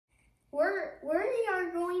we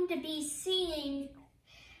are going to be seeing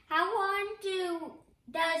how long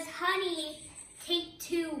does honey take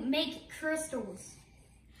to make crystals.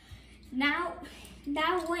 Now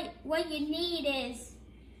what you need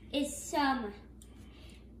is some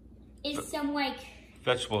like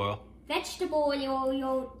vegetable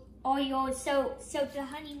oil so the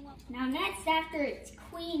honey will. Now next, after it's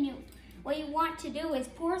clean, what you want to do is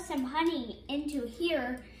pour some honey into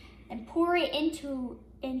here and pour it into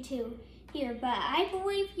here. But I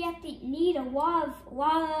believe you have to need a lot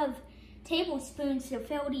of tablespoons to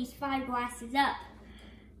fill these 5 glasses up.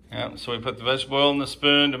 Yeah, so we put the vegetable oil in the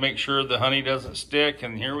spoon to make sure the honey doesn't stick,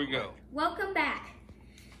 and here we go. Welcome back.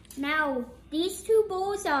 Now these 2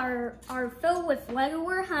 bowls are filled with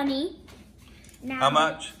regular honey. Now, how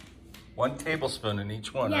much? 1 tablespoon in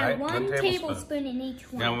each one, yeah, right? one tablespoon in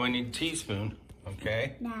each one. Now we need a teaspoon,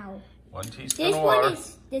 okay? Now, 1 teaspoon of water.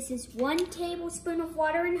 This is 1 tablespoon of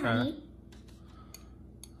water and honey.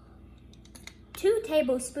 2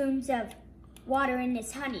 tablespoons of water in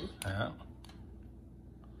this honey.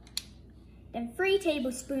 Then 3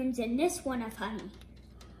 tablespoons in this one of honey.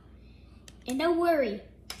 And don't worry,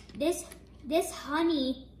 this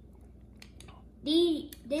honey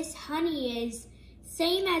is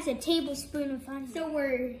same as a tablespoon of honey.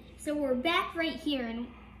 So we're back right here,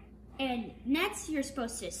 and next you're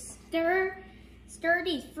supposed to stir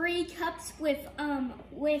these 3 cups with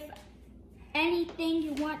anything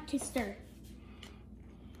you want to stir.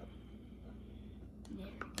 There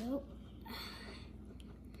we go.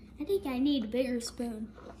 I think I need a bigger spoon.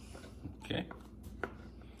 Okay.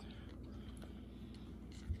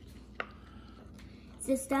 Is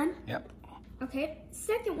this done? Yep. Okay,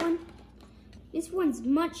 second one. This one's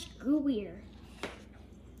much gooier.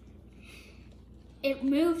 It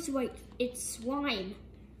moves like it's slime.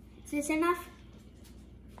 Is this enough?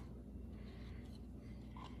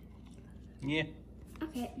 Yeah.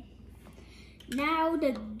 Okay. Now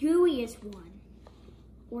the gooeyest one,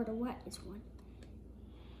 or the wettest one.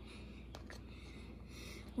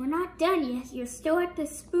 We're not done yet. You still have to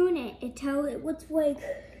spoon it until it looks like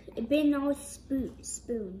it's been all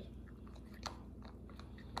spooned.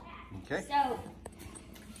 Okay. So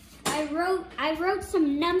I wrote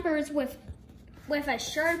some numbers with a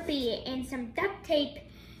Sharpie, and some duct tape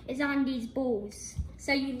is on these bowls,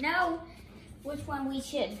 so you know which one we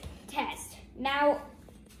should test. Now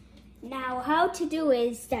how to do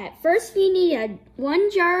is that first we need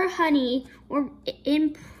 1 jar of honey or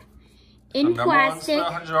in plastic. Number 1's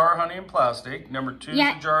the jar of honey in plastic. Number 2 is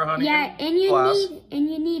the jar of honey in glass. And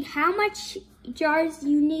you need how much jars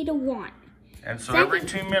you need to want. And so every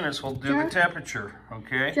 2 minutes we'll do the temperature,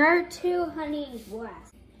 okay? Jar 2 honey in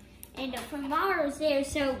glass. And the thermometer is there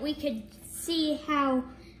so we could see how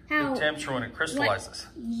the temperature when it crystallizes.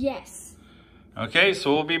 Yes. Okay,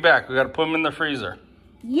 so we'll be back. We got to put them in the freezer.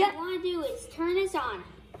 Yep. What I want to do is turn this on.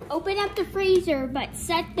 Open up the freezer, but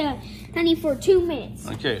set the honey for 2 minutes.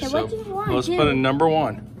 Okay, so what do you want let's put in number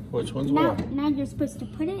 1. Which one's 1? Now you're supposed to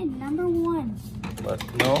put it in number 1. But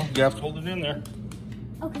no, you have to hold it in there.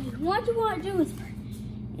 Okay, what you want to do is put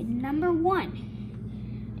in number 1.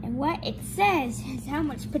 And what it says is how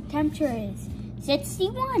much temperature is.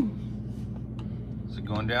 61. Is it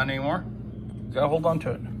going down anymore? You gotta hold on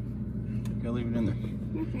to it. You gotta leave it in there.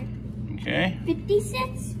 Okay.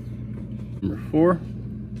 56. Number 4.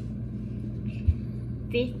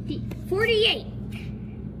 48.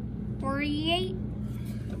 48.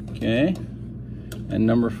 Okay. And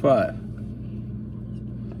number 5.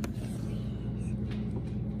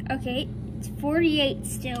 Okay, it's 48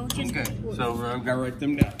 still. Just okay, so I've got to write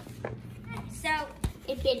them down. So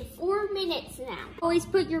it's been 4 minutes now. Always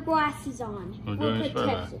put your glasses on. We're doing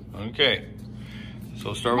experiment. Okay.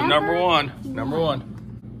 So start with number 1. Number 1.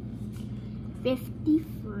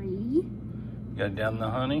 53. You got it down the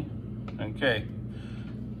honey? Okay.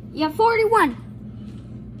 Yeah, 41.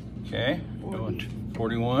 Okay.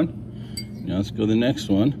 41. Now let's go to the next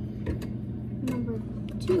one. Number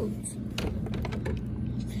 2.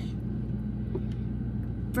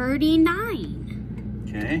 39.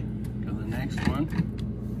 Okay. Go to the next one.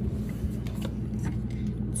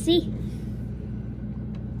 See?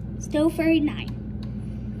 Still 39.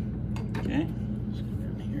 Okay. Let's go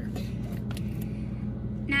down here.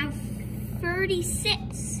 Now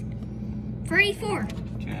 36. 34.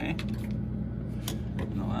 Okay.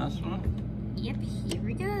 And the last one. Yep, here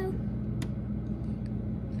we go.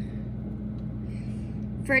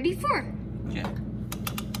 34. Okay.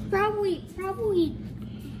 Probably.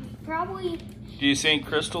 Do you see any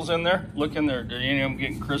crystals in there? Look in there. Are any of them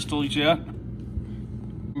getting crystals yet?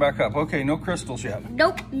 Back up. Okay, no crystals yet.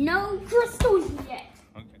 Nope, no crystals yet.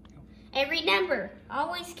 Okay. And remember,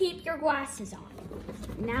 always keep your glasses on.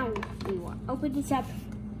 Now we will open this up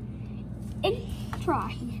and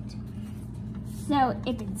try it. So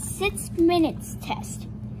it's been 6 minutes test.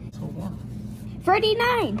 So warm.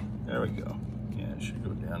 39. There we go. Yeah, it should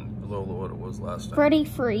go down below what it was last time.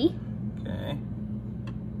 33. Okay.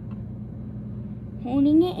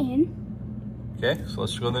 Holding it in. Okay, so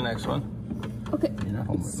let's go to the next one. Okay. You're not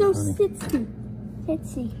holding So it, honey. 60. Let's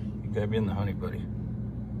see. You gotta be in the honey, buddy.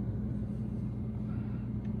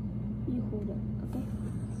 You hold it, okay?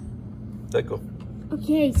 Let go.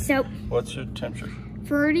 Okay, so What's your temperature?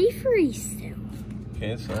 33 still.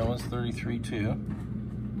 Okay, so that one's 33 too.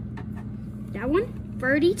 That one,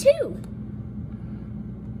 32.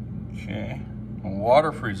 Okay. Well,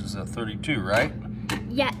 water freezes at 32, right?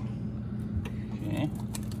 Yeah. Okay.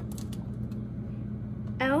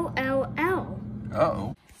 LLL.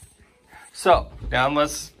 Uh-oh. So, now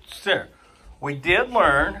let's stare. We did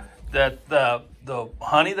learn that the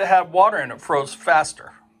honey that had water in it froze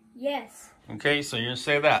faster. Yes. Okay, so you're going to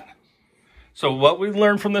say that. So what we've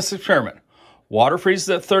learned from this experiment, water freezes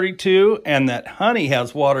at 32, and that honey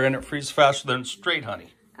has water in it freezes faster than straight honey.